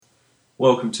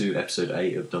Welcome to episode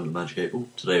 8 of Dumb Magic 8 Ball.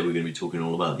 Today we're going to be talking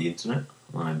all about the internet.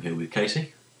 I'm here with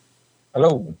Casey.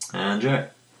 Hello. And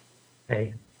Jack.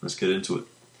 Hey. Let's get into it.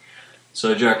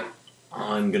 So Jack,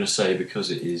 I'm going to say because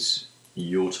it is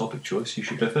your topic choice, you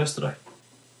should go first today.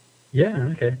 Yeah,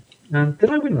 okay.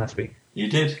 Did I win last week? You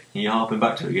did. You're harping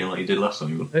back to it again like you did last time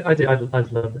you won. I did. I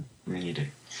loved it. Yeah, you do.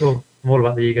 So I'm all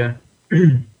about the ego.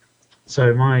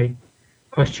 So my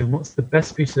question, what's the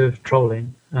best piece of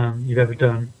trolling you've ever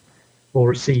done or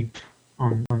received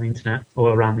on the internet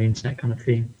or around the internet kind of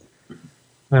theme?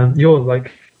 You're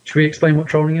like, should we explain what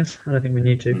trolling is? I don't think we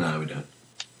need to. No, we don't.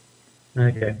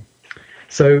 Okay.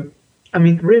 So, I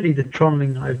mean, really the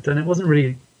trolling I've done, it wasn't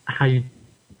really an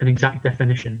exact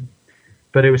definition,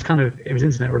 but it was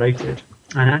internet related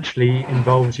and actually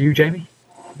involves you, Jamie.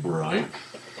 Right.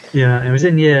 Yeah, I was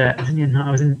in year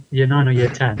 9 or year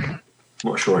 10. I'm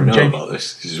not sure I know Jamie, about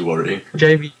this. This is worrying.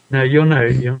 Jamie, no, you'll know.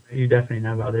 You definitely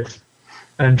know about this.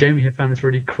 And Jamie had found this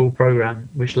really cool program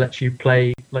which lets you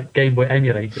play like Game Boy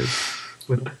emulators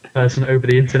with a person over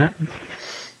the internet.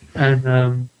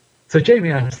 And so Jamie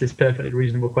asked this perfectly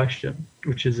reasonable question,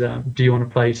 which is, do you want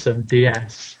to play some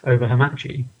DS over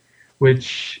Hamachi?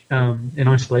 Which, in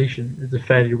isolation, is a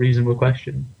fairly reasonable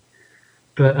question.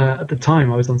 But at the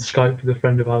time, I was on Skype with a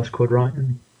friend of ours called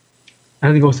Ryan.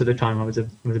 I think also at the time I was a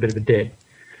bit of a dick.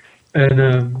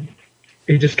 And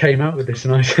he just came out with this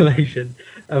in isolation.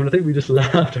 I think we just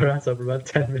laughed our ass off for about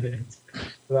 10 minutes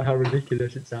about how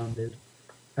ridiculous it sounded.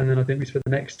 And then I think we spent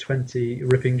the next 20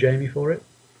 ripping Jamie for it.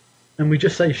 And we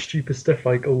just say stupid stuff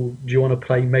like, oh, do you want to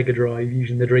play Mega Drive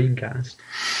using the Dreamcast?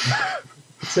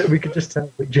 So we could just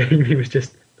tell that Jamie was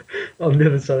just on the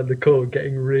other side of the call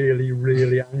getting really,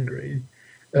 really angry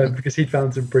because he'd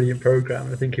found some brilliant program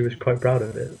and I think he was quite proud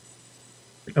of it.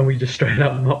 And we just straight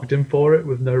out mocked him for it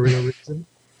with no real reason.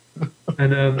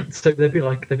 And so there'd be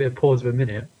a pause of a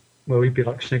minute where we'd be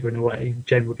like sniggering away.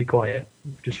 Jamie would be quiet,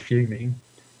 just fuming.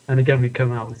 And again we'd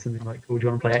come out with something like, "Oh, do you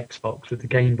want to play Xbox with the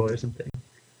Game Boy or something?"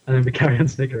 And then we carry on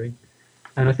sniggering.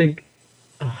 And I think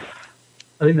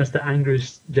that's the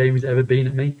angriest Jamie's ever been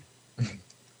at me.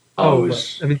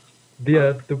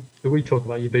 The we talk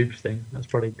about your boobs thing. That's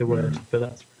probably the worst,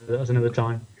 but that's another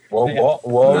time. What?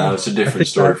 No, it's a different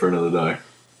story for another day.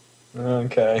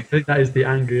 Okay. I think that is the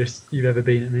angriest you've ever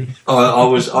been at me.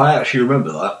 I actually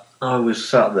remember that. I was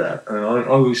sat there and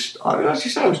I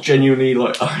was genuinely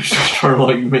like, I was just trying to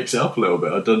like mix it up a little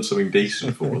bit. I'd done something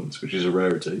decent for once, which is a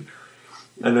rarity.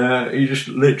 And he just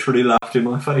literally laughed in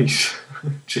my face.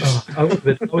 I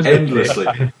was endlessly.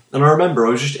 And I remember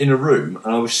I was just in a room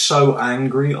and I was so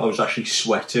angry I was actually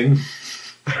sweating.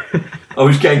 I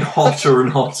was getting hotter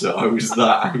and hotter. I was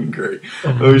that angry.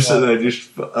 I was sitting there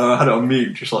I had it on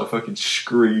mute, just like fucking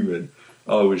screaming.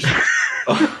 That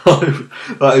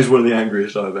is one of the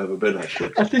angriest I've ever been,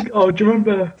 actually. I think, do you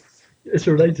remember, it's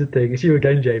a related thing, it's you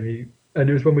again, Jamie, and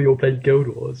it was when we all played Guild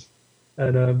Wars,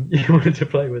 and you wanted to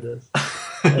play with us.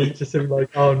 And it's just something like,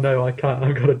 oh no, I can't,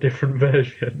 I've got a different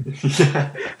version.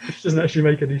 Yeah. Which doesn't actually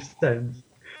make any sense.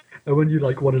 And when you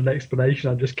wanted an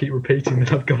explanation, I just keep repeating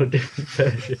that I've got a different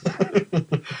version.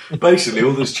 Basically,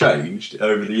 all that's changed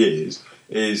over the years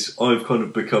is I've kind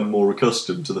of become more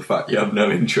accustomed to the fact you have no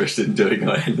interest in doing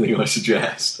anything I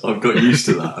suggest. I've got used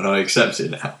to that and I accept it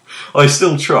now. I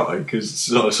still try because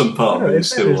some part of me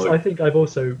is still like... I think I've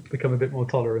also become a bit more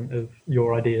tolerant of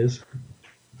your ideas.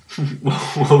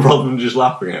 Well, rather than just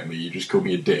laughing at me, you just call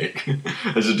me a dick.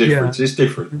 There's a difference. Yeah. It's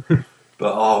different.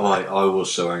 But I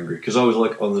was so angry because I was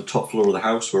like on the top floor of the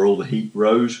house where all the heat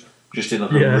rose, just in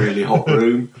like a really hot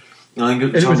room. And I think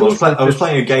at the time I was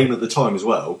playing a game at the time as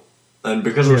well, and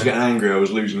because I was getting angry, I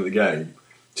was losing at the game.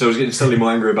 So I was getting slightly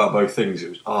more angry about both things. It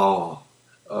was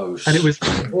and it was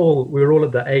we were all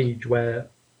at that age where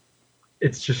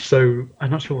it's just so, I'm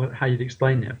not sure how you'd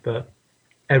explain it, but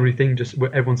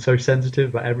everyone's so sensitive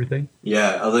about everything.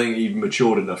 Yeah, I think you've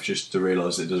matured enough just to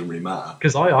realise it doesn't really matter.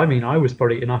 Because I was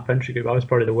probably, in our friendship group, I was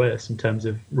probably the worst in terms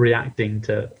of reacting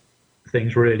to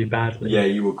things really badly. Yeah,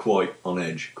 you were quite on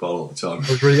edge quite a lot of the time. I was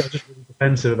just really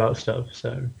defensive about stuff,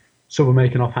 so someone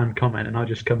make an offhand comment and I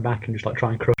just come back and just like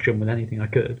try and crush them with anything I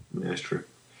could. Yeah, it's true.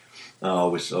 I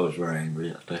was very angry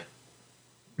that day.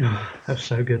 Oh, that was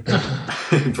so good.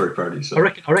 I'm very proud of yourself.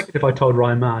 I reckon if I told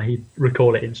Ryan Ma, he'd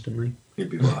recall it instantly. He'd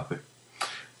be quite happy.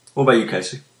 What about you,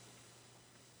 Casey?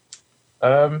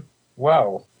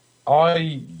 Well, I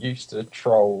used to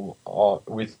troll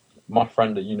with my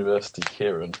friend at university,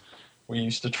 Kieran. We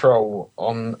used to troll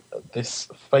on this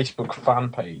Facebook fan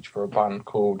page for a band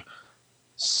called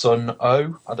Sun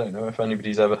O. I don't know if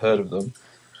anybody's ever heard of them.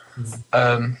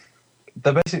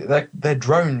 they're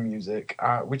drone music,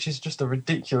 which is just a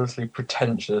ridiculously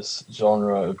pretentious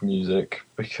genre of music.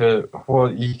 Because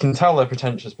you can tell they're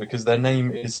pretentious because their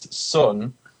name is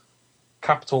Sun,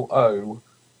 capital O,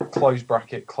 close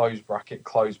bracket, close bracket,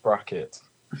 close bracket.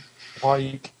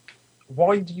 Like,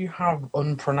 why do you have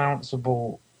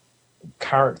unpronounceable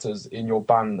characters in your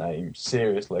band name?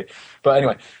 Seriously. But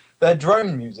anyway, they're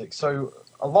drone music, so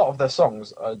a lot of their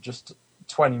songs are just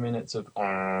 20 minutes of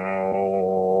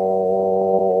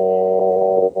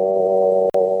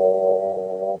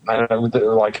with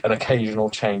like an occasional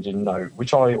change in note,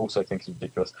 which I also think is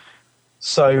ridiculous.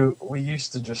 So we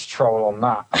used to just troll on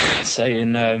that,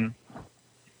 saying that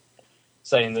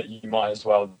you might as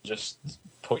well just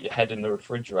put your head in the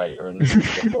refrigerator and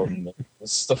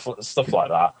stuff like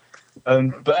that.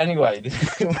 But anyway,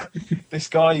 this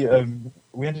guy,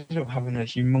 we ended up having a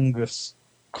humongous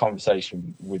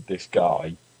conversation with this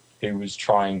guy who was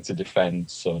trying to defend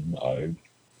Sun O.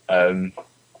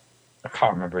 I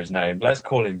can't remember his name. Let's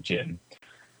call him Jim.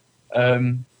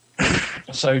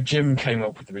 So Jim came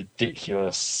up with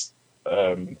ridiculous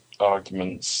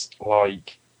arguments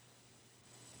like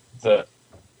that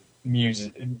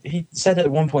music. He said at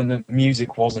one point that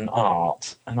music wasn't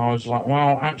art, and I was like,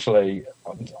 well, actually,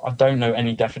 I don't know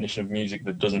any definition of music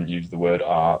that doesn't use the word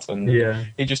art. And Yeah.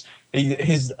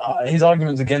 his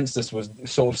arguments against us was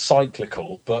sort of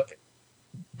cyclical, but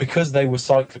because they were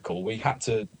cyclical, we had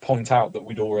to point out that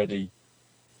we'd already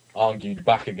argued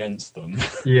back against them.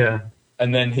 Yeah.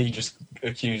 And then he just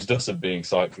accused us of being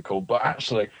cyclical. But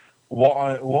actually, what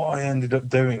I ended up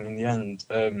doing in the end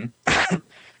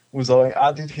was I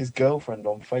added his girlfriend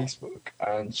on Facebook,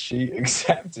 and she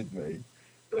accepted me.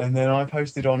 And then I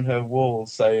posted on her wall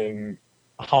saying,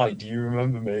 "Hi, do you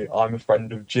remember me? I'm a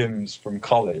friend of Jim's from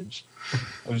college.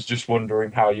 I was just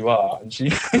wondering how you are." And she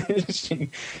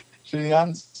she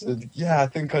answered, "Yeah, I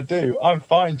think I do. I'm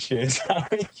fine, cheers. How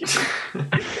are you?"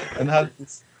 And had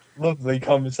this lovely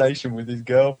conversation with his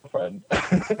girlfriend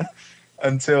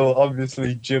until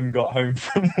obviously Jim got home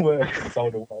from work and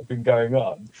told her what had been going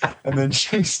on. And then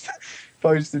she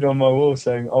posted on my wall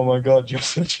saying, "Oh my God, you're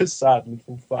such a sad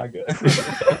little faggot."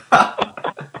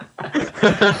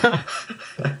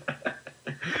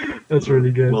 That's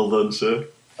really good. Well done, sir.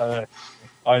 I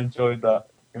enjoyed that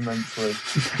immensely.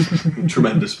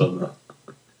 Tremendous fun, that.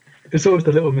 It's always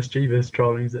the little mischievous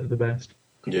trollings that are the best.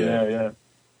 Yeah.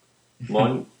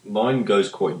 Mine goes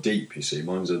quite deep. You see,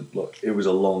 it was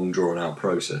a long, drawn out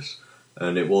process,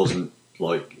 and it wasn't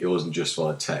just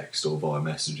via text or via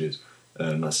messages.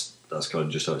 That's kind of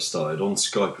just how it started on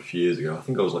Skype a few years ago. I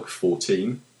think I was like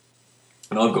 14,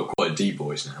 and I've got quite a deep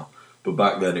voice now, but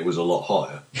back then it was a lot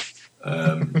higher.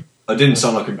 I didn't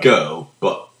sound like a girl,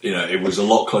 but it was a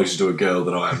lot closer to a girl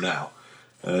than I am now.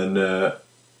 And I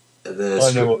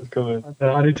know what's coming.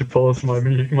 I need to pause my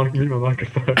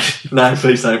microphone. No,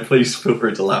 please don't. Please feel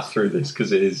free to laugh through this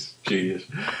because it is genius.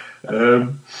 I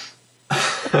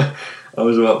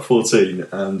was about 14,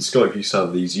 and Skype used to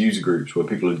have these user groups where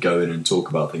people would go in and talk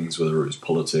about things, whether it was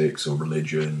politics or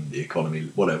religion, the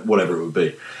economy, whatever it would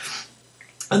be.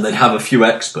 And they'd have a few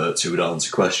experts who would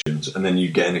answer questions, and then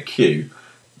you'd get in a queue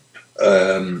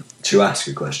to ask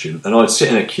a question. And I'd sit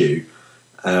in a queue,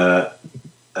 and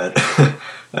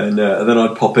then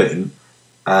I'd pop in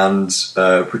and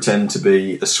pretend to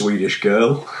be a Swedish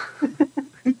girl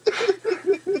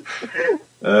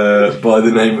by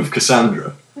the name of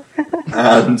Cassandra.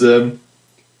 And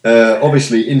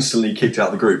obviously instantly kicked out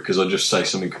of the group because I'd just say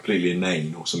something completely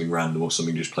inane or something random or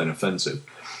something just plain offensive.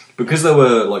 Because there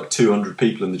were like 200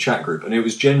 people in the chat group, and it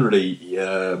was generally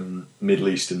Middle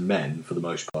Eastern men for the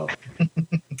most part. I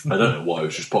don't know why, I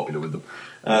was just popular with them.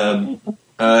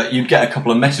 You'd get a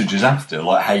couple of messages after,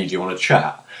 like, "Hey, do you want to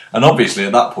chat?" And obviously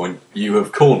at that point you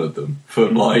have cornered them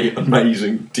for my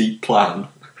amazing deep plan.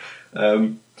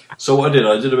 So what I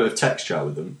did a bit of text chat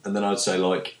with them, and then I'd say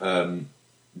like,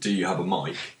 "Do you have a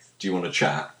mic? Do you want to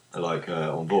chat?" Like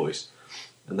on voice,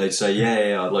 and they'd say,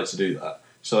 "Yeah, I'd like to do that."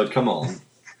 So I'd come on,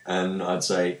 and I'd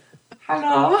say,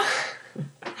 "Hello,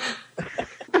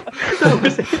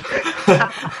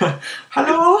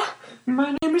 hello,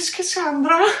 my name is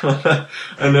Cassandra."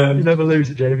 And You never lose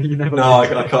it, Jamie. You never. no,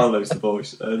 lose it. I can't lose the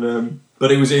voice. And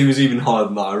but it was even higher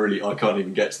than that. I can't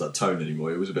even get to that tone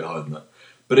anymore. It was a bit higher than that.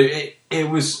 But it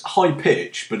was high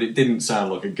pitch, but it didn't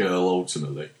sound like a girl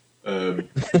ultimately.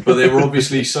 But they were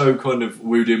obviously so kind of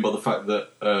wooed in by the fact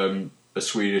that a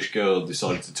Swedish girl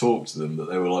decided to talk to them that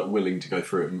they were like willing to go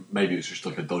through it. And maybe it was just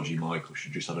like a dodgy mic, or she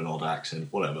just had an odd accent,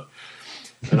 whatever.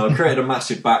 And I created a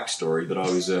massive backstory that I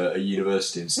was at a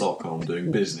university in Stockholm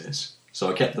doing business. So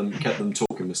I kept them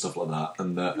talking and stuff like that,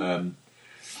 and that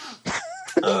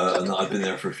and that I'd been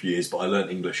there for a few years, but I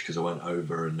learnt English because I went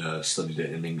over and studied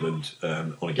it in England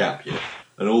on a gap year,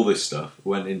 and all this stuff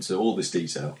went into all this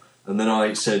detail. And then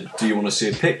I said, "Do you want to see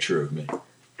a picture of me?"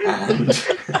 And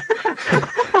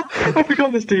I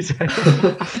forgot this detail.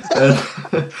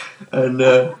 and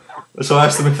so I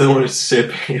asked them if they wanted to see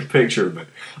a picture of me,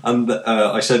 and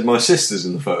I said my sister's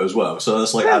in the photo as well, so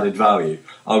that's like added value.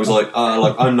 I was like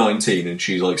I'm 19 and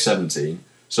she's like 17,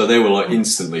 so they were like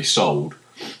instantly sold.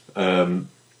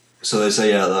 So they say,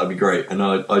 yeah, that'd be great, and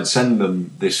I'd send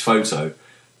them this photo,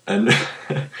 and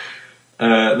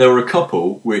there were a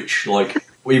couple which, like,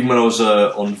 even when I was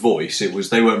on voice,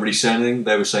 they weren't really saying anything.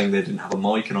 They were saying they didn't have a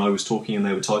mic, and I was talking and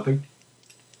they were typing.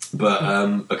 But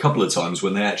a couple of times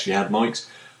when they actually had mics,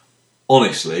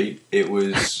 honestly, it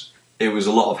was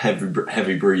a lot of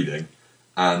heavy breathing,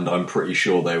 and I'm pretty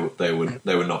sure they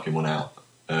were knocking one out,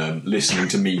 listening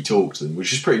to me talk to them,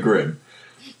 which is pretty grim.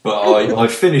 But I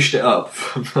finished it up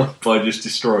by just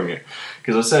destroying it,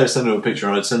 because I said I'd send them a picture,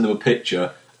 and I'd send them a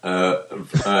picture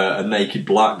of a naked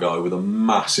black guy with a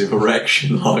massive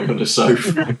erection lying on a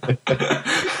sofa,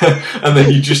 and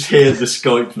then you just hear the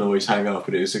Skype noise hang up,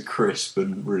 and it was a crisp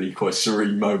and really quite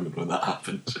serene moment when that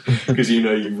happens, because you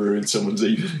know you've ruined someone's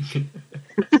evening.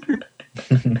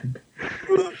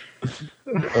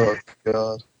 Oh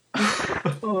God!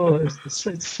 Oh,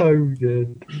 it's so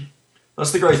good.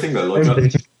 That's the great thing, though. Like,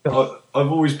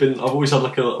 I've always had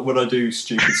like when I do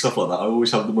stupid stuff like that, I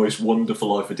always have the most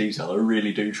wonderful eye for detail. I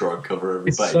really do try and cover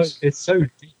every base. It's so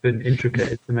deep and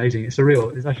intricate. It's amazing. It's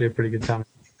actually a pretty good talent.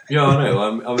 Yeah, I know.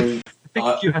 I mean,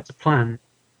 if you had to plan,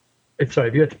 if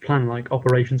you had to plan like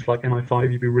operations for like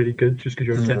MI5, you'd be really good just because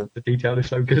your attention to detail is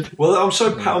so good. Well, I'm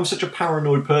such a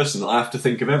paranoid person that I have to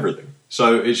think of everything.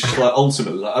 So it's just like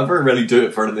ultimately, like, I very rarely do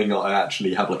it for anything that I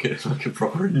actually have like a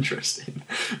proper interest in.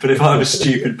 But if I have a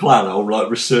stupid plan, I'll like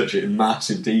research it in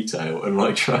massive detail and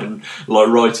like try and like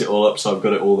write it all up so I've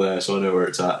got it all there so I know where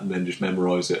it's at, and then just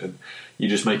memorise it, and you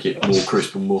just make it more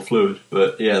crisp and more fluid.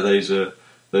 But yeah,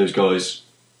 those guys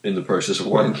in the process of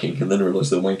wanking and then realise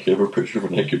they're wanking over a picture of a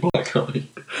naked black guy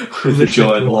with a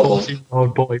giant lob on.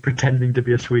 14-year-old boy pretending to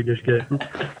be a Swedish girl.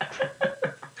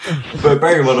 But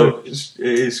bearing in mind, it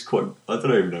is quite. I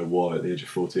don't even know why at the age of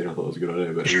 14 I thought it was a good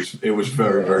idea, but it was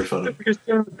very, very funny. Because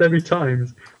there'll be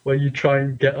times where you try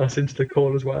and get us into the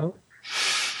call as well.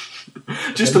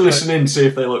 Just to listen in, see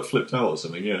if they like flipped out or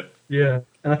something. Yeah. Yeah,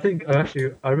 and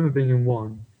I remember being in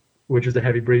one, which was a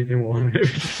heavy breathing one. It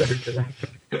was just so good.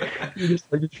 You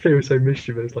just feel so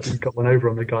mischievous, like you've got one over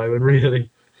on the guy, when really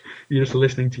you're just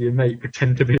listening to your mate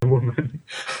pretend to be a woman,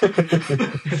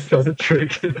 trying to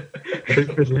trick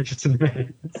religious and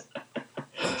mates.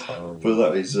 But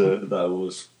that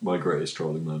was my greatest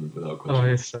trolling moment without question.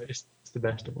 Oh, it's the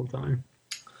best of all time.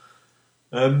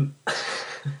 Um,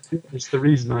 It's the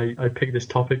reason I picked this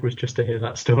topic, was just to hear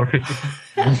that story.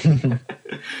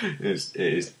 it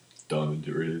is diamond,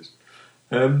 it really is.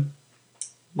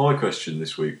 My question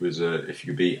this week was if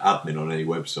you could be admin on any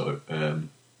website,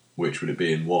 which would it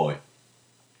be and why?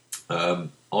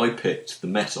 I picked the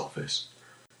Met Office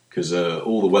because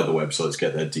all the weather websites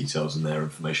get their details and their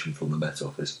information from the Met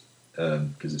Office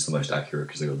because it's the most accurate,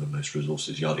 because they've got the most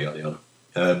resources, yada yada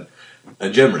yada.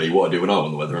 And generally what I do when I'm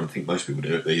on the weather, and I think most people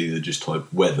do it, they either just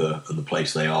type weather and the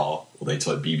place they are, or they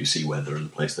type BBC weather and the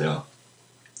place they are.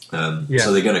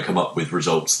 So they're going to come up with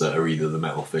results that are either the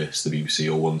Met Office, the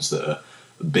BBC, or ones that are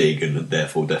big and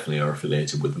therefore definitely are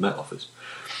affiliated with the Met Office.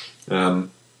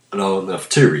 And for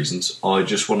two reasons. I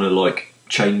just want to like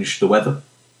change the weather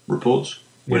reports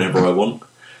whenever I want.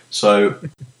 So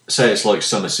say it's like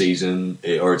summer season,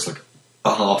 or it's like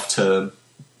a half term,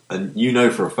 and you know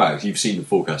for a fact, you've seen the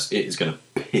forecast, it is going to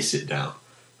piss it down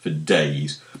for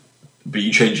days. But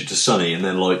you change it to sunny, and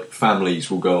then like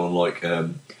families will go on like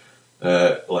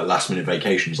last minute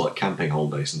vacations, like camping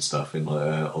holidays and stuff in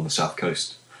on the south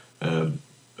coast, and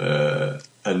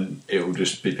it will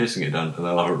just be pissing it down, and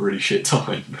they'll have a really shit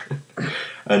time.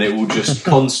 And it will just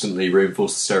constantly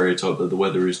reinforce the stereotype that the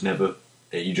weather is never.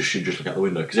 You should just look out the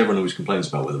window, because everyone always complains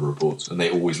about weather reports, and they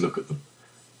always look at them.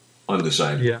 I'm the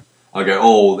same. Yeah. I go,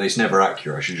 oh, it's never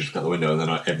accurate, I should just look out the window, and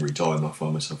then every time I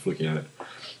find myself looking at it.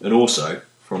 And also,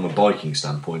 from a biking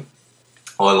standpoint,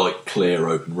 I like clear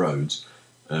open roads,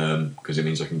 because it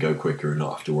means I can go quicker and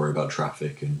not have to worry about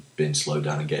traffic and being slowed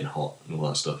down and getting hot and all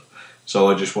that stuff. So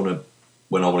I just want to,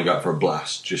 when I want to go out for a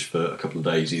blast, just for a couple of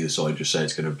days either side, just say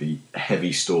it's going to be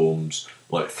heavy storms,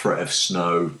 like threat of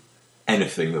snow,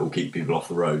 anything that will keep people off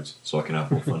the roads, so I can have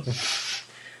more fun.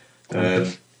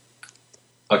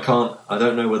 I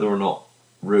don't know whether or not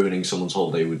ruining someone's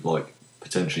holiday would like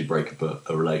potentially break up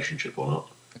a relationship or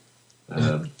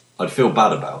not. I'd feel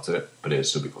bad about it, but it'd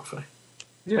still be quite funny.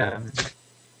 Yeah. I mean,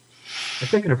 if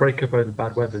they're going to break up over the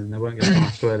bad weather, then they won't get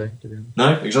past, were they? To be honest.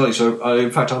 No, exactly. So,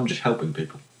 in fact, I'm just helping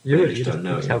people. You're just don't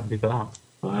know just it. helping people out.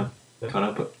 I am. Can't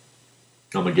help it.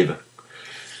 I'm a giver.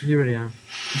 You really are.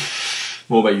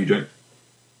 What about you, Jake?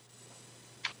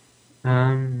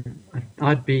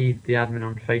 I'd be the admin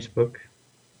on Facebook.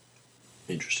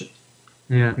 Interesting.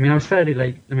 Yeah, I mean, I was fairly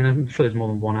late. I mean, I'm sure there's more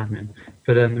than one admin,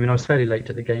 but I mean, I was fairly late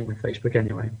to the game with Facebook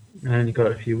anyway. I only got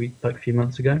it a few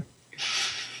months ago.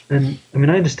 And I mean,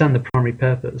 I understand the primary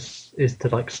purpose is to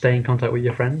like stay in contact with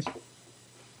your friends.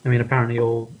 I mean, apparently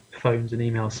all phones and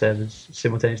email servers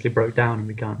simultaneously broke down, and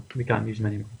we can't use them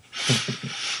anymore.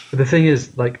 But the thing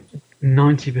is, like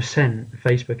 90% of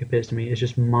Facebook appears to me is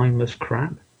just mindless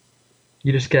crap.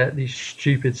 You just get these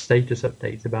stupid status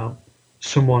updates about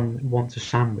someone wants a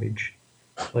sandwich,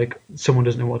 like someone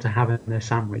doesn't know what to have in their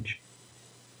sandwich.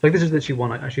 Like this is literally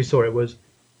one I actually saw. It was,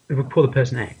 if we call the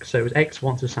person X, so it was X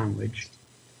wants a sandwich.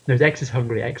 No, X is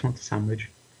hungry. X wants a sandwich.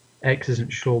 X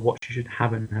isn't sure what she should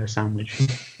have in her sandwich.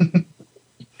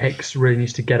 X really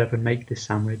needs to get up and make this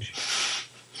sandwich.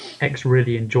 X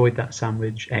really enjoyed that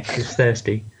sandwich. X is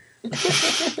thirsty.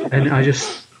 And I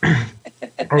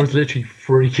was literally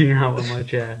freaking out on my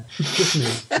chair. Just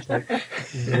me. Just like,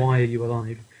 why are you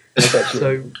alive?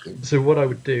 So what I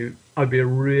would do, I'd be a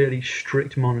really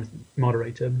strict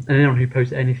moderator, and anyone who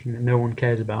posts anything that no one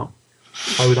cares about,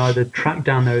 I would either track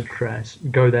down their address,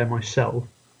 go there myself,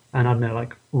 and I don't know,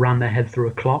 like ran their head through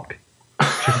a clock,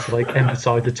 just to like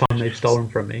emphasise the time they've stolen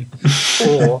from me.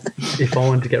 Or if I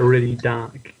wanted to get really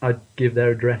dark, I'd give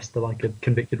their address to like a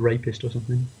convicted rapist or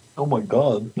something. Oh my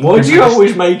god! Why do you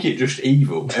always make it just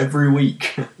evil every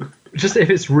week? Just if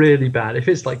it's really bad, if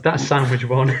it's like that sandwich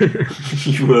one,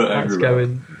 You were that's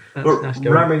everywhere. that's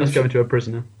going to a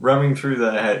prisoner. Ramming through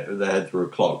their head through a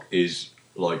clock is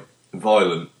like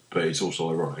violent, but it's also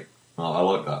ironic. I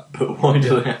like that. But why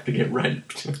do they have to get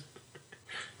raped?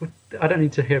 I don't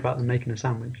need to hear about them making a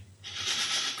sandwich.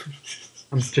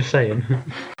 I'm just saying.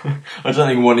 I don't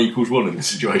think 1 equals 1 in this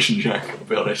situation, Jack. I'll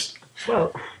be honest.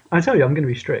 Well, I tell you, I'm going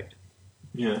to be strict.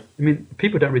 Yeah. I mean,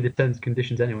 people don't read the terms and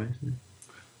conditions anyway. So.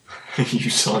 You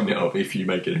sign it up. If you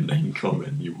make it a name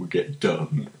comment, you will get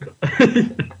done.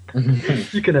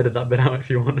 You can edit that bit out if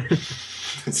you want.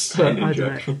 Staying in, I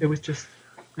Jack. don't know. It was just.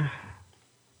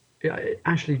 Yeah, it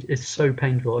actually, it's so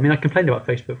painful. I mean, I complained about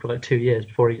Facebook for like 2 years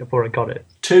before I got it.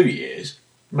 2 years?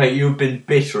 Mate, you've been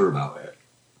bitter about it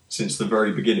since the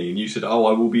very beginning, and you said, "Oh,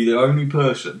 I will be the only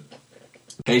person."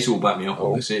 Casey will back me up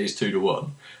on this. It is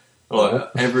 2-1. Like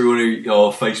everyone who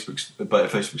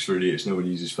Facebook's for idiots. No one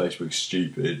uses Facebook. It's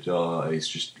stupid.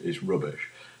 It's rubbish.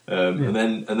 And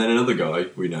then another guy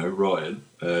we know, Ryan,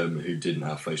 who didn't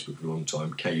have Facebook for a long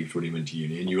time, caved when he went to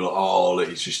uni, and you were like, "Oh, look,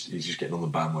 he's just getting on the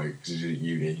bandwagon because he's at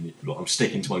uni." And you're like, I'm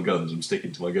sticking to my guns.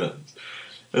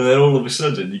 And then all of a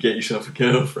sudden, you get yourself a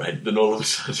girlfriend, and all of a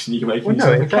sudden, you make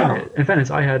yourself a cow. In fairness,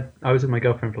 I was with my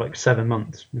girlfriend for like 7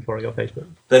 months before I got Facebook.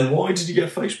 Then why did you get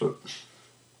Facebook?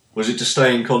 Was it to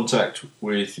stay in contact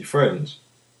with your friends?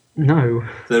 No.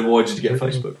 Then why did you get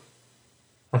Facebook?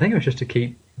 I think it was just to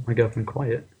keep my girlfriend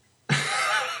quiet.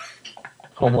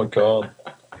 Oh my god!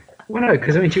 Well, no,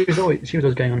 because I mean, she was always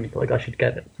going on me, like I should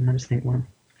get it, and I just think, well,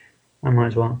 I might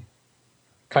as well.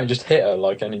 Can't you just hit her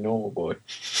like any normal boy?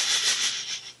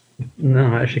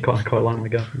 No, I actually quite like my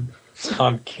girlfriend.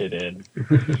 I'm kidding.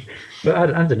 But I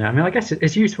don't know. I mean, I guess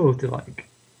it's useful to like.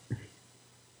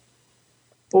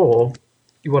 Or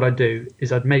what I'd do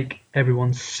is I'd make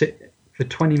everyone sit for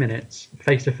 20 minutes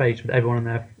face to face with everyone on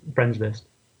their friends list,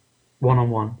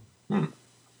 one-on-one.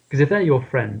 Because if they're your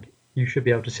friend, you should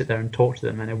be able to sit there and talk to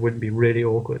them, and it wouldn't be really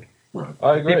awkward. Right.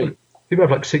 I agree. People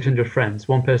have like 600 friends.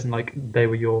 One person, like they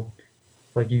were your,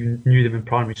 like you knew them in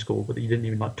primary school, but you didn't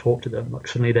even like talk to them. Like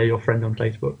suddenly they're your friend on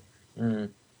Facebook.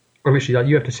 Obviously, like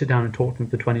you have to sit down and talk to them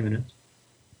for 20 minutes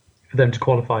for them to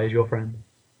qualify as your friend.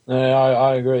 No,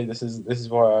 I agree. This is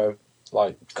why I have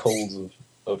like calls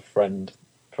of friends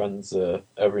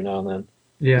every now and then.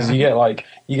 Yeah. 'Cause you get like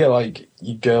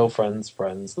your girlfriend's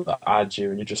friends that add you,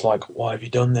 and you're just like, why have you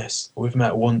done this? We've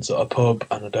met once at a pub,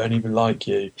 and I don't even like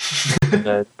you. And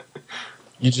then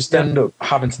you just end up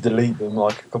having to delete them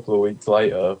like a couple of weeks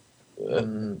later.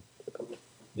 And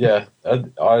yeah,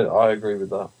 I agree with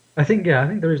that. I think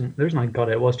the reason I got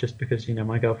it was just because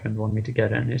my girlfriend wanted me to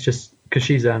get it, and it's just because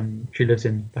she lives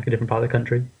in like a different part of the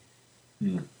country,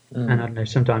 and I don't know,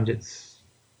 sometimes it's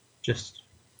just.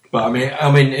 But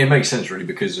I mean, it makes sense really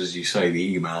because, as you say,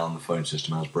 the email and the phone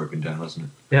system has broken down, hasn't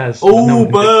it? Yeah.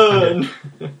 Burn!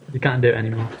 You can't do it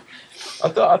anymore.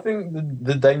 I think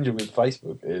the danger with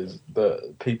Facebook is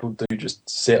that people do just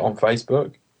sit on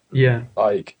Facebook. Yeah.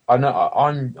 Like I know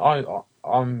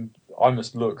I'm I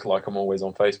must look like I'm always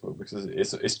on Facebook because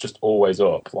it's just always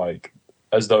up, like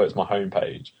as though it's my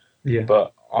homepage. Yeah.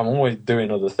 But I'm always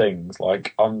doing other things.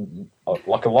 Like I'm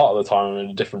like a lot of the time I'm in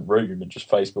a different room and just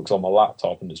Facebook's on my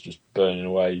laptop and it's just burning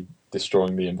away,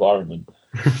 destroying the environment.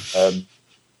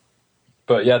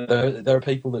 But yeah, there are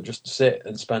people that just sit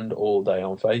and spend all day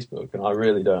on Facebook, and I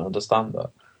really don't understand that.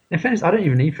 In fairness, I don't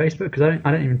even need Facebook because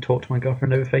I don't even talk to my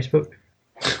girlfriend over Facebook.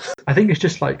 I think it's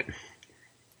just like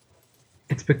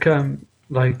it's become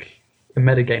like a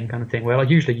metagame kind of thing where like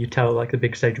usually you tell like the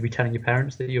big stage will be telling your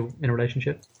parents that you're in a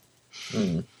relationship,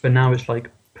 but now it's like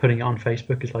putting it on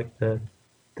Facebook is like the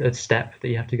step that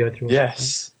you have to go through.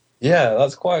 Yes, yeah,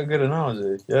 that's quite a good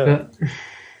analogy. Yeah, but,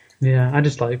 yeah, I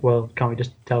just like, well, can't we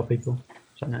just tell people?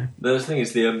 So no. The thing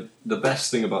is, the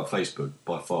best thing about Facebook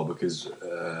by far, because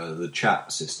the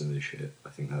chat system is shit. I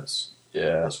think that's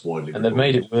widely. And they've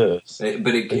made it worse. But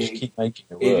they just keep making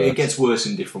it worse. It gets worse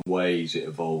in different ways. It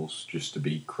evolves just to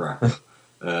be crap.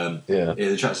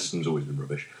 The chat system's always been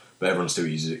rubbish, but everyone still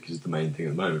uses it because it's the main thing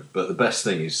at the moment. But the best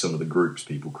thing is some of the groups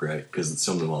people create, because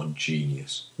some of them are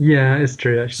genius. Yeah, it's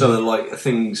true, actually. So like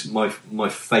things, my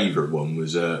favourite one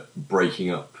was breaking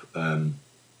up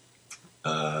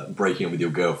with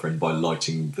your girlfriend by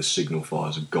lighting the signal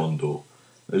fires of Gondor.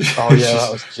 Oh yeah,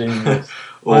 that was genius.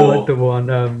 I like the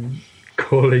one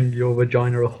calling your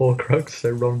vagina a Horcrux so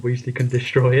Ron Weasley can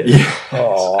destroy it. Yeah.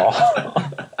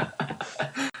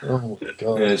 Oh my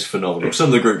god. Yeah, it's phenomenal. Some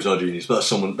of the groups are genius, but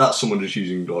that's someone just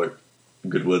using like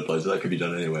good wordplay. So that could be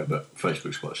done anywhere, but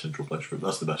Facebook's quite a central place for it.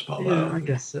 That's the best part about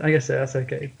it. I guess that's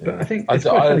okay. But I think I it's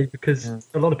quite funny because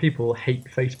a lot of people hate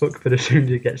Facebook, but as soon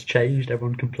as it gets changed,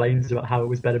 everyone complains about how it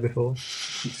was better before.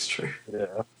 It's true.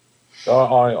 Yeah.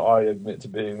 I admit to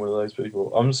being one of those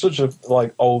people. I'm such a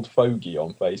like old fogey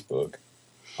on Facebook.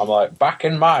 I'm like, back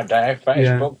in my day,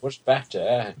 Facebook was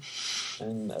better,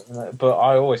 but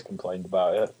I always complained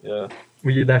about it. Yeah.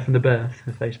 Were you there from the birth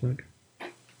of Facebook?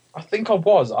 I think I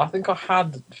was. I think I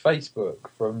had Facebook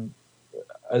from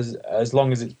as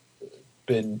long as it's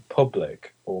been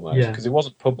public, almost, because it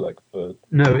wasn't public. But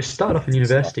no, it started off in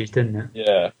universities, didn't it?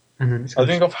 Yeah. And then I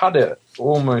think I've had it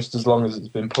almost as long as it's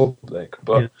been public,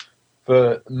 but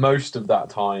for most of that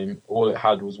time, all it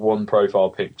had was one profile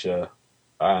picture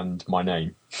and my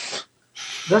name.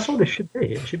 That's what it should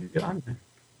be. It should be, I don't know,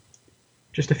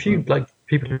 just a few like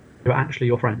people who are actually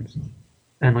your friends,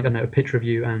 and like I don't know, a picture of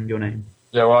you and your name.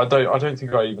 Yeah, well, I don't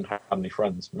think I even had any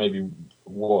friends. Maybe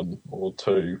one or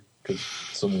two, because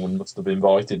someone must have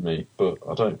invited me. But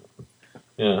I don't.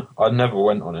 Yeah, I never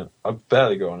went on it. I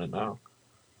barely go on it now.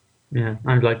 Yeah,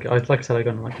 like I said, I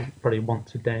go on like probably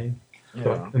once a day,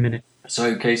 for like a minute.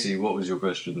 So, Casey, what was your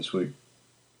question this week?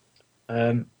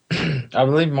 I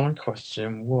believe my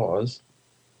question was,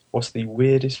 what's the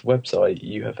weirdest website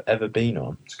you have ever been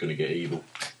on? It's going to get evil.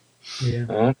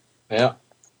 Yeah. Yeah.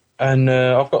 And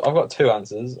I've got two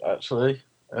answers, actually.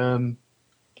 But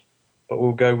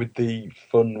we'll go with the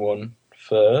fun one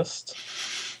first.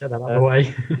 Get that out of the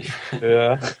way.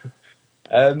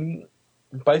 Yeah.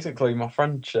 Basically, my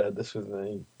friend shared this with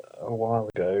me a while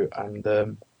ago,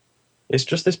 and it's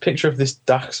just this picture of this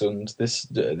dachshund, this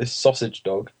sausage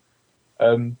dog.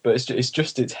 But it's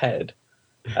just its head,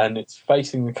 and it's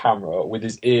facing the camera with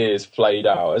his ears flayed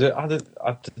out.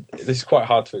 This is quite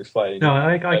hard to explain. No,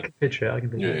 I can picture it. I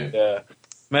can picture it. Yeah.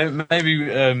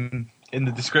 Maybe in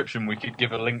the description we could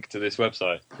give a link to this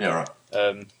website. Yeah, right.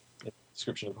 In the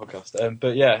description of the podcast.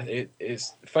 But yeah,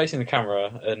 it's facing the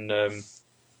camera, and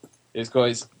it's got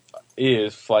its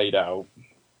ears flayed out.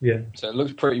 Yeah. So it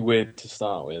looks pretty weird to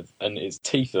start with, and its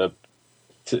teeth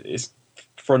its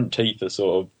front teeth are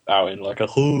sort of out in like a.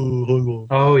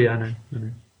 Oh yeah,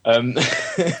 I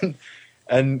know.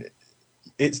 And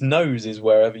its nose is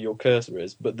wherever your cursor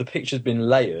is, but the picture's been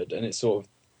layered, and it's sort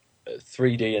of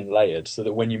 3D and layered, so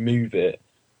that when you move it,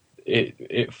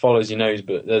 it follows your nose,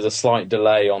 but there's a slight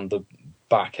delay on the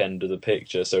back end of the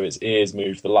picture, so its ears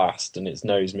move the last, and its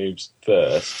nose moves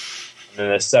first, and then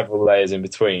there's several layers in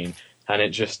between, and it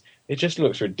just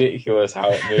looks ridiculous how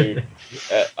it moved.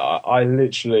 I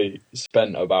literally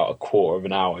spent about a quarter of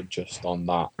an hour just on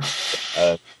that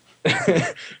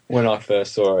when I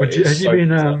first saw it. Have you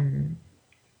been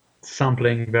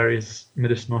sampling various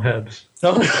medicinal herbs?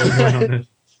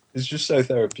 It's just so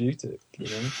therapeutic, you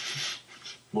know.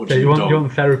 You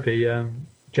want therapy?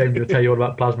 James will tell you all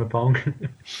about Plasma Pong.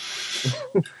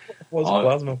 What's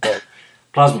Plasma Pong?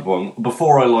 Plasma Pong.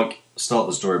 Before I start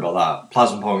the story about that,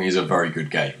 Plasma Pong is a very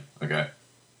good game. Okay,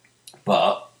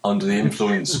 but under the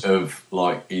influence of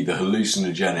either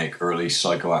hallucinogenic or at least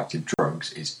psychoactive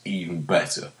drugs, it's even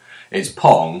better. It's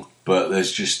Pong, but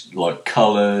there's just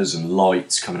colours and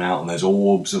lights coming out, and there's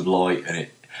orbs of light, and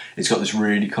it's got this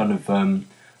really kind of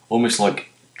almost like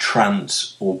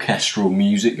trance orchestral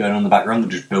music going on in the background that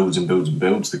just builds and builds and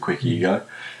builds the quicker you go.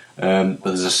 But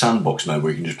there's a sandbox mode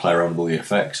where you can just play around with all the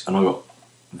effects, and I got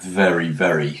very,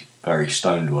 very, very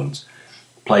stoned ones.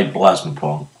 Played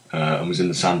Plasmapong and was in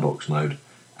the sandbox mode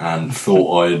and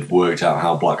thought I'd worked out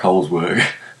how black holes work.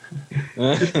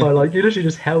 Just by like you literally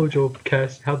just held your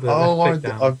cursor, held the left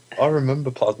click down. I remember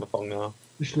Plasmapong now.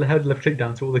 Just held the left click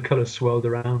down so all the colours swirled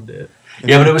around it.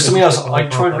 Yeah, but it was something else. I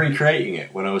tried recreating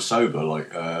it when I was sober,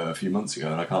 like a few months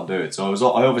ago, and I can't do it. So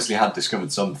I obviously had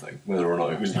discovered something, whether or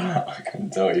not it was that, I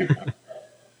couldn't tell you.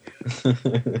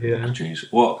 Yeah. Jeez.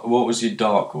 What was your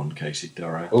dark one, Casey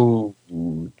Durrell? Oh,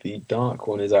 the dark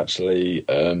one is actually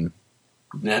Not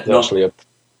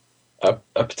a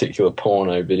particular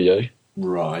porno video.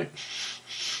 right.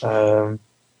 And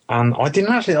I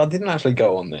didn't actually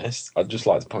go on this. I'd just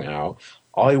like to point out,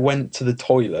 I went to the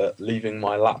toilet, leaving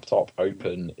my laptop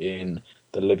open in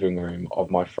the living room of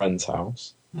my friend's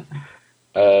house.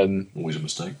 Always a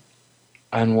mistake.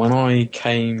 And when I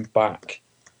came back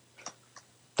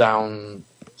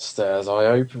downstairs,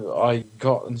 I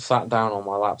got and sat down on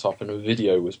my laptop, and a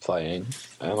video was playing,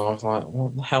 and I was like,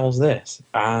 "What the hell's this?"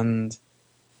 And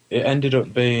it ended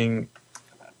up being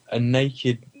a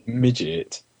naked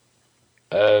midget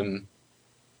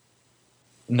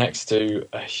next to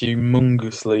a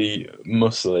humongously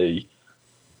muscly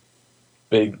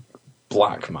big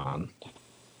black man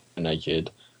naked,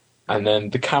 and then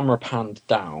the camera panned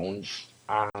down,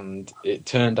 and it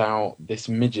turned out this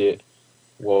midget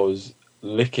was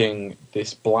licking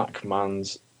this black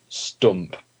man's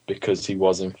stump because he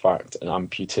was in fact an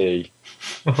amputee.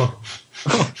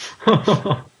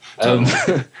 I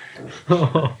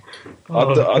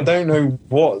don't know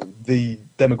what the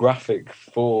demographic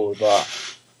for that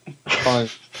kind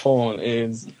of porn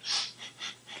is.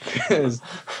 Because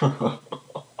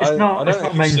It's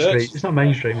not mainstream. It's not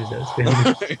mainstream, is it? Let's be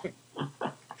honest.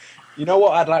 You know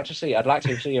what I'd like to see? I'd like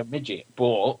to see a midget,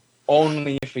 but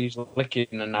only if he's licking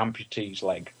an amputee's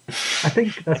leg. I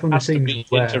think that's one of the things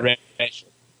where...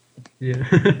 Yeah.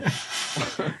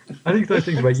 I think those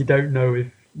things where you don't know if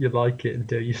you like it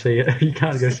until you see it. You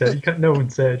can't go search. No one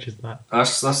searches that.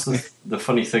 That's the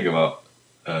funny thing about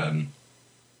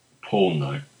porn,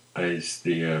 though, is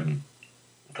the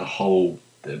whole...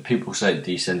 People say it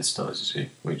desensitizes you,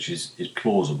 which is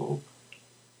plausible.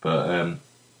 But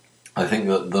I think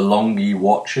that the longer you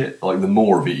watch it, like the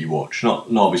more of it you watch, not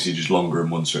obviously just longer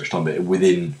in one stretch of time, but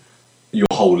within your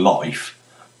whole life,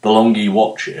 the longer you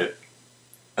watch it,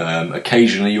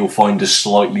 occasionally you'll find a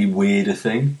slightly weirder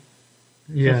thing.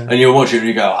 Yeah. And you'll watch it and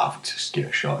you go, just give it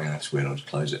a shot, yeah, it's weird, I'll just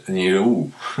close it. And you go,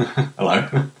 ooh,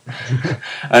 hello.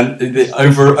 And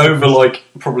over like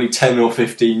probably 10 or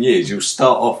 15 years, you'll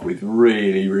start off with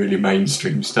really, really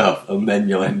mainstream stuff, and then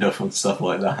you'll end up on stuff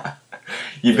like that.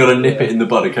 You've got to nip it in the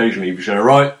bud occasionally. You show,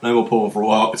 right, no more porn for a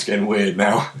while, it's getting weird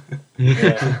now.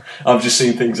 Yeah. I've just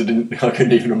seen things I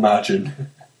couldn't even imagine.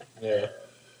 Yeah.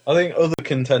 I think other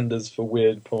contenders for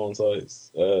weird porn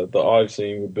sites that I've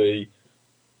seen would be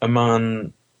a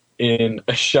man in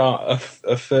a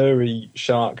furry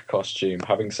shark costume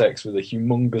having sex with a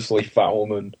humongously fat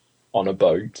woman on a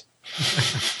boat.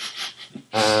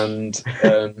 And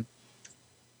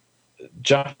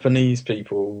Japanese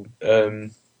people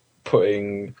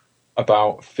putting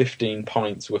about 15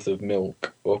 pints worth of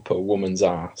milk up a woman's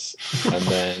ass and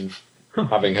then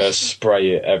having her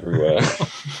spray it everywhere.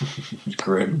 It's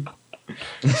grim.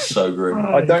 So grim.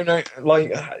 I don't know,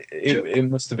 like, it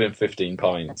must have been 15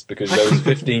 pints because there was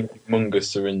 15 humongous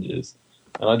syringes.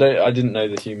 And I didn't know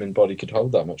the human body could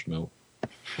hold that much milk.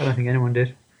 I don't think anyone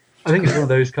did. I think it's one of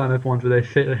those kind of ones where they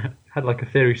had like a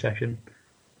theory session.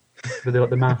 But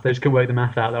the math, they just couldn't work the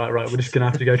math out. They're like, right, we're just going to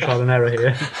have to go trial and error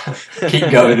here. Keep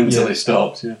going until it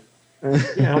stops, yeah.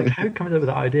 Yeah, like, how comes up with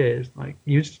that idea? It's like,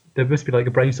 there must be like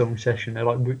a brainstorming session. They're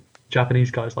like,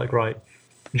 Japanese guys, like, right,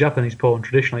 Japanese porn,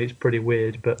 traditionally it's pretty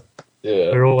weird, but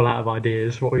we're all out of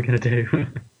ideas. What are we going to do?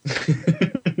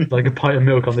 Like a pint of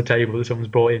milk on the table that someone's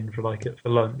brought in for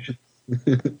lunch.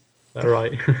 Is that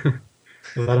right?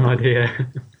 Is that an idea?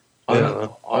 I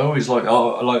always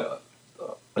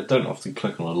I don't often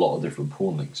click on a lot of different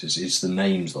porn links. It's the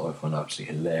names that I find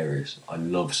absolutely hilarious. I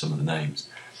love some of the names.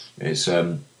 It's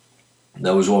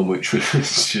there was one which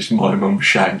was just my mum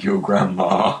shagged your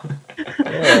grandma.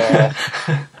 Yeah.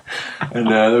 And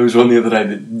there was one the other day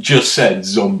that just said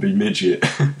zombie midget.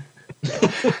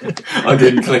 I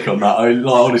didn't click on that.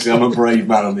 Honestly, I'm a brave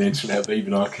man on the internet, but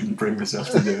even I couldn't bring myself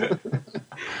to do it.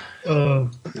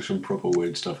 There's some proper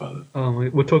weird stuff out there.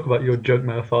 We'll talk about your junk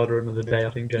mail father another day, I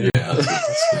think, James. Yeah,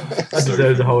 That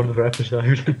deserves a whole other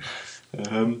episode.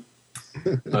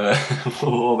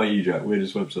 What about you, Jack?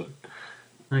 Weirdest website?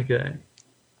 Okay.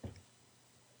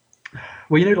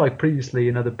 Well, like previously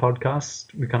in other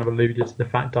podcasts, we kind of alluded to the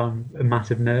fact I'm a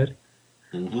massive nerd.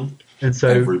 Mm-hmm. And so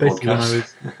Every basically when I podcast.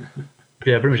 was,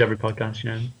 yeah, pretty much every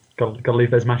podcast, got to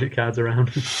leave those magic cards around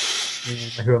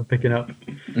who I'm picking up.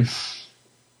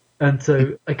 And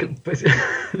so I could basically,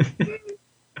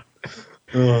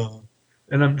 so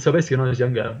basically when I was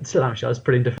younger, still actually, I was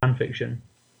pretty into fan fiction.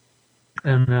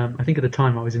 And I think at the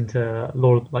time I was into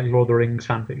Lord of the Rings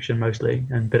fan fiction mostly,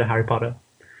 and a bit of Harry Potter.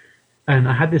 And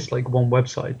I had this like one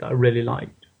website that I really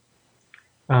liked.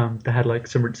 They had like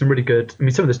some really good. I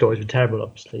mean, some of the stories were terrible,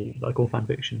 obviously, like all fan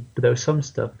fiction. But there was some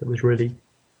stuff that was really,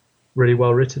 really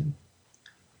well written.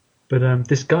 But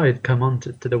this guy had come on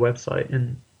to the website,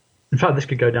 and in fact, this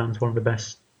could go down as one of the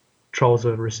best trolls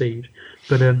I've ever received.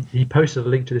 But he posted a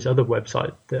link to this other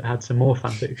website that had some more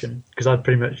fan fiction because I'd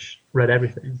pretty much read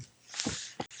everything.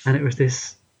 And it was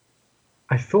this.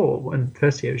 I thought when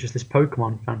firstly it was just this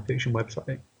Pokemon fan fiction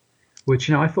website, which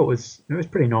I thought was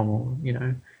pretty normal,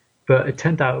 but it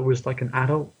turned out it was like an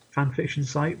adult fan fiction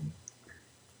site.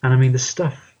 And I mean the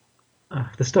stuff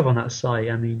on that site.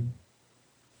 I mean,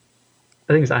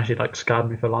 I think it's actually like scarred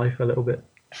me for life a little bit.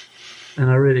 And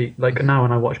I really like now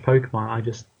when I watch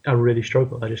Pokemon, I really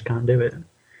struggle. I just can't do it.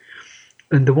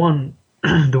 And the one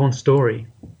story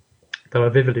that I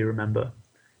vividly remember,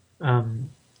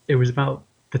 it was about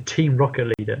the Team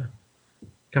Rocket leader. I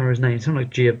can't remember his name. Something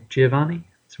like Giovanni.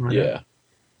 Something like that.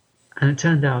 And it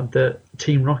turned out that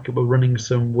Team Rocket were running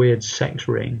some weird sex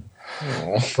ring,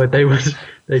 where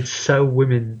they'd sell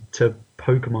women to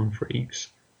Pokemon freaks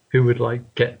who would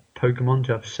like get Pokemon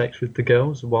to have sex with the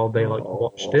girls while they like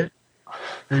watched it,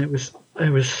 and it was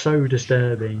so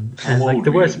disturbing. And like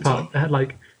the worst part,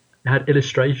 it had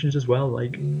illustrations as well,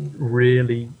 like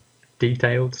really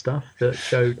detailed stuff that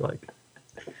showed like.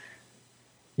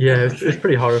 Yeah, it was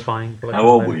pretty horrifying. For, like, How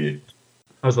old were you?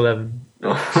 I was 11.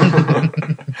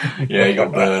 Yeah, you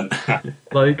got burnt.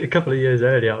 Like a couple of years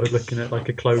earlier, I was looking at like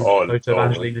a clone photo of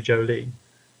Angelina Jolie,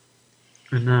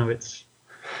 and now it's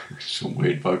some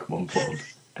weird Pokemon plot.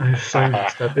 So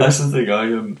messed up. That's the thing.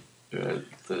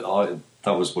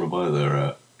 That was one of my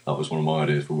other. That was one of my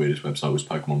ideas for weirdest website was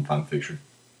Pokemon fan fiction,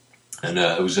 and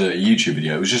it was a YouTube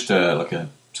video. It was just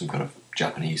some kind of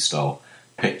Japanese style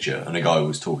picture, and a guy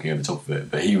was talking over top of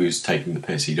it, but he was taking the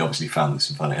piss. He'd obviously found this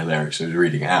and found it hilarious, so he was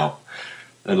reading it out.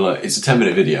 And like, it's a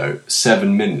 10-minute video.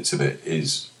 7 minutes of it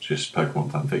is just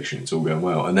Pokemon fan fiction. It's all going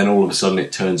well, and then all of a sudden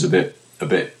it turns a bit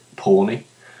porny.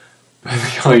 But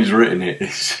the guy who's written it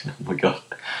is, oh my god,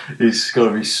 it's got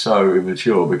to be so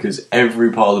immature because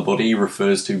every part of the body he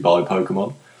refers to by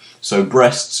Pokemon. So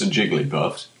breasts are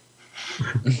Jigglypuffs,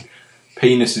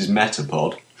 penis is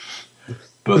Metapod,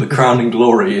 but the crowning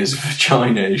glory is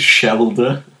vagina is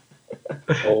Shelder.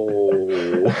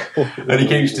 Oh. And he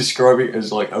keeps describing it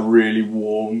as like a really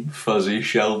warm, fuzzy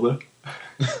Shelder.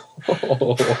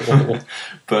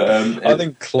 But I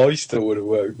think Cloyster would have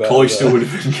worked better. Cloyster would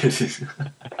have been good.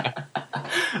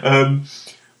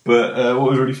 But what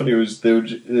was really funny was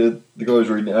the guy who was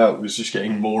reading it out was just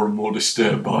getting more and more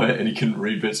disturbed by it, and he couldn't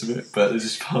read bits of it. But there's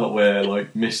this part where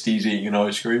like Misty's eating an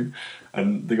ice cream,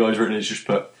 and the guy's written it's just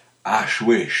put Ash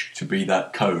wished to be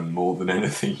that cone more than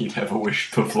anything he'd ever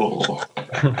wished before.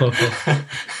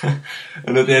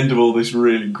 And at the end of all this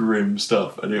really grim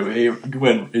stuff, and it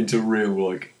went into real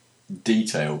like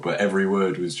detail, but every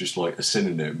word was just like a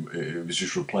synonym. It was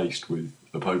just replaced with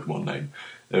a Pokemon name.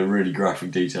 A really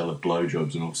graphic detail of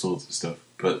blowjobs and all sorts of stuff.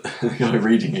 But the guy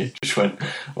reading it just went,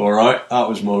 alright, that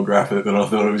was more graphic than I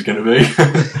thought it was going to be.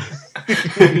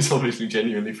 He was obviously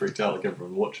genuinely freaked out like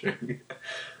everyone watching.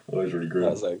 That was really great.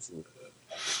 That's excellent.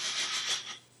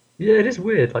 Yeah, it is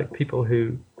weird, like people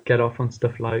who get off on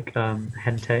stuff like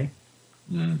hentai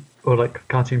or like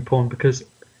cartoon porn, because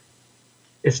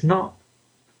it's not.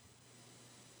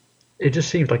 It just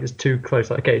seems like it's too close.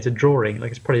 Like, okay, it's a drawing.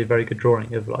 Like, it's probably a very good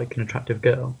drawing of like an attractive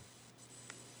girl.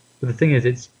 But the thing is,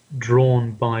 it's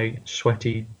drawn by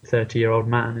sweaty 30-year-old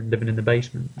man and living in the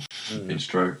basement. It's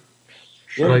true.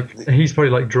 Like, he's probably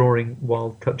like drawing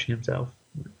while touching himself.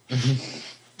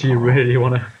 Do you really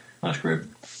want to? That's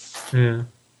grim. Yeah.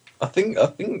 I think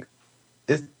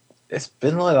it's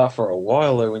been like that for a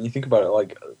while though. When you think about it,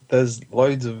 like there's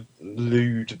loads of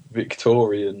lewd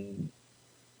Victorian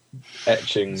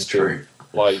etchings of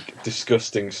like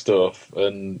disgusting stuff,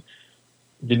 and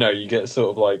you get sort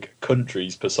of like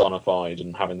countries personified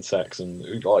and having sex,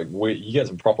 and like you get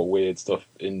some proper weird stuff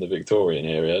in the Victorian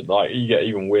era. Like you get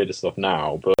even weirder stuff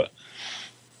now, but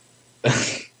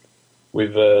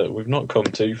we've not come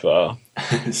too far.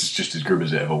 This is just as grim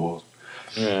as it ever was.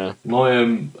 Yeah. My I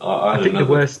I had think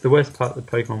another. the worst part of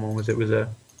the Pokemon one was it was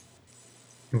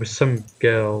some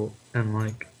girl and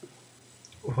like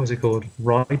what was it called?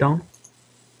 Rhydon?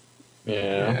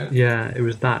 Yeah. Yeah, it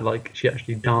was that. Like she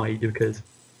actually died because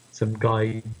some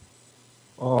guy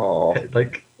Oh.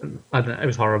 like I don't know. It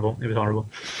was horrible. It was horrible.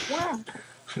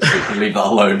 Leave that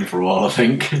alone for a while, I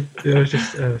think. It was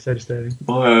just so disturbing.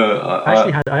 My,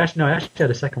 I actually had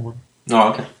a second one oh,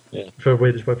 okay. for a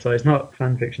weirdest website. It's not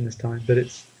fan fiction this time, but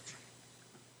it's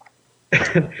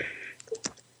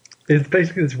it's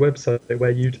basically this website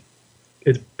where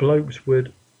it's blokes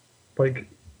would like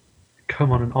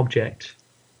come on an object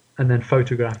and then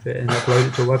photograph it and upload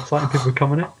it to a website, and people would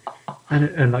come on it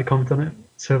and like comment on it.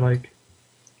 So like,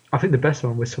 I think the best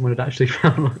one was someone had actually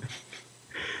found like,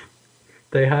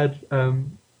 they had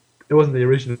it wasn't the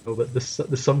original, but the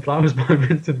Sunflowers by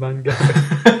Vincent Van Gogh,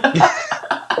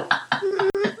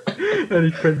 and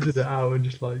he printed it out and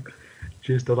just like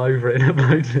jizzed all over it and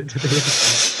uploaded it to the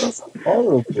internet. That's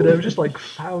horrible. But there were just like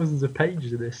thousands of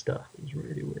pages of this stuff. It was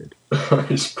really weird.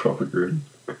 It's proper grim.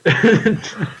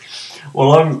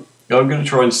 Well, I'm going to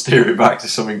try and steer it back to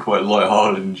something quite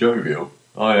light-hearted and jovial.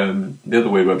 The other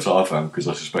weird website I found, because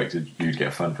I suspected you'd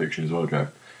get fan fiction as well, Joe,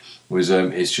 was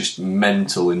it's just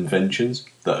mental inventions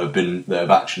that have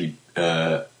actually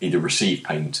either received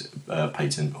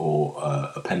patent or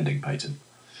a pending patent.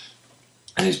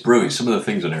 And it's brilliant. Some of the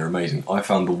things on here are amazing. I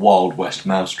found the Wild West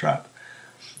mousetrap,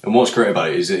 and what's great about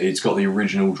it is that it's got the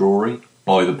original drawing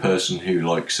by the person who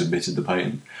like submitted the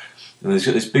patent, and it's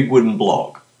got this big wooden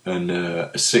block and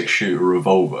a 6-shooter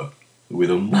revolver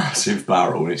with a massive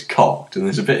barrel, and it's cocked, and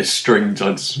there's a bit of string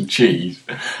tied to some cheese,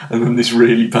 and then this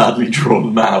really badly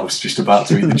drawn mouse just about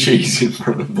to eat the cheese in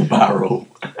front of the barrel.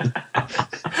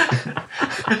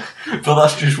 But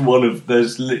that's just one of,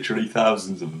 there's literally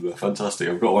thousands of them. They're fantastic.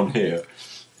 I've got one here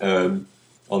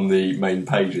on the main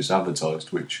page it's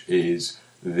advertised, which is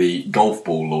the golf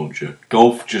ball launcher.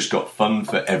 Golf just got fun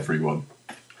for everyone.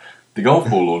 The golf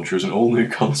ball launcher is an all-new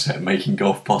concept making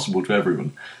golf possible to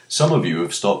everyone. Some of you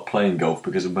have stopped playing golf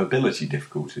because of mobility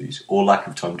difficulties or lack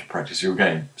of time to practice your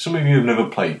game. Some of you have never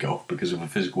played golf because of a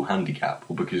physical handicap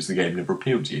or because the game never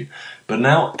appealed to you. But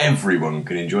now everyone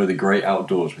can enjoy the great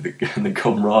outdoors with the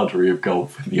camaraderie of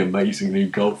golf with the amazing new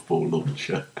golf ball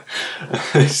launcher.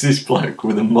 It's this bloke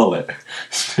with a mullet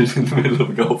stood in the middle of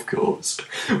a golf course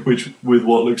with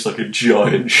what looks like a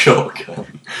giant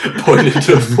shotgun pointed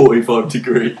to 45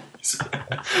 degrees.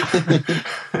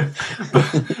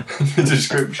 The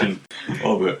description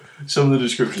of it. Some of the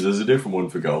descriptions, there's a different one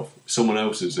for golf. Someone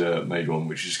else has made one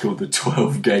which is called the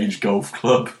 12 gauge golf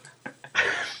club.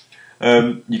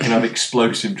 You can have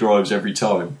explosive drives every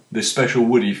time. This special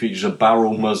woody features a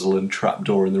barrel, muzzle and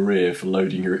trapdoor in the rear for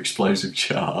loading your explosive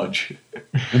charge.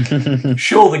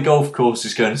 Sure, the golf course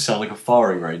is going to sound like a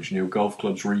firing range and your golf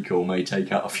club's recoil may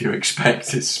take out a few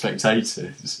expected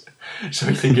spectators. So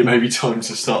I think it may be time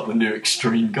to start the new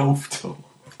Extreme Golf Tour.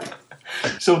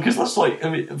 So, because that's like, I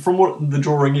mean, from what the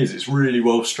drawing is, it's really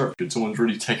well structured. Someone's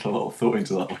really taken a lot of thought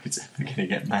into that, like it's ever going to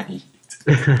get made.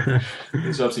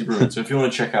 It's absolutely brilliant. So if you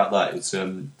want to check out that, it's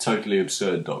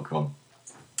totallyabsurd.com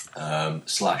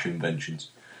 /inventions.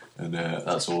 And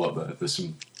that's all up there. There's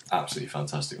some absolutely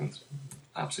fantastic ones.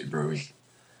 Absolutely brilliant.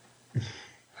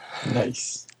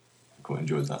 Nice. I quite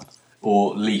enjoyed that.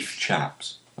 Or Leaf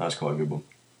Chaps. That's quite a good one.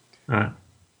 Alright.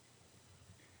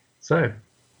 So,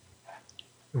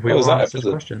 have we Oh, is all that answered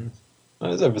everything? questions?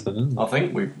 That's everything, isn't it? I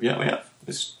think we have.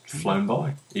 It's flown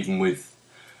by, even with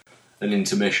an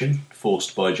intermission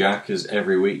forced by Jack as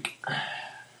every week.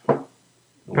 Probably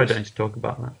don't need to talk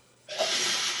about that.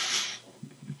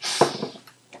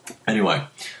 Anyway,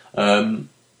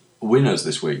 winners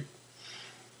this week.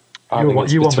 I You think won-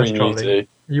 it's you won best between you trolling. two.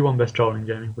 You won best trolling,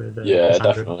 Jamie, with Yeah,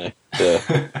 Cassandra. definitely.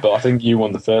 Yeah. But I think you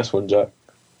won the first one, Jack.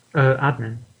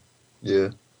 Admin. Yeah.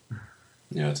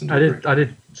 Yeah, it's I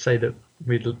did say that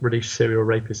we'd release serial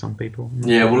rapists on people.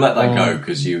 Yeah, we'll let that go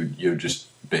because you're just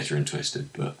bitter and twisted.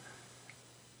 But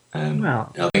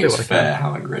Well, I do think it's what I fair can.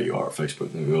 how angry you are at Facebook. I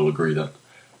think we all agree that.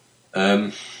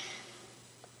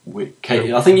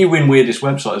 Kate, I think you win weirdest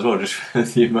website as well, just for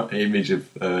the image of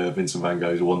Vincent Van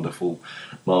Gogh's wonderful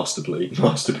masterpiece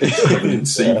of an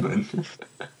semen.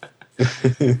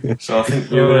 So I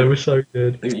think Oh, it you're was so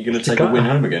good. going to take a win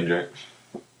home again, Jack.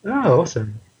 Oh,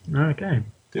 awesome. Okay.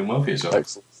 Doing well for yourself.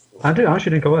 Excellent. I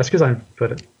actually didn't go worse because I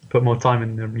put more time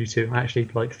in than you two. I actually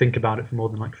think about it for more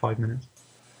than 5 minutes.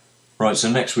 Right, so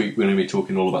next week we're going to be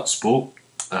talking all about sport.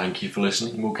 Thank you for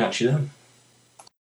listening. We'll catch you then.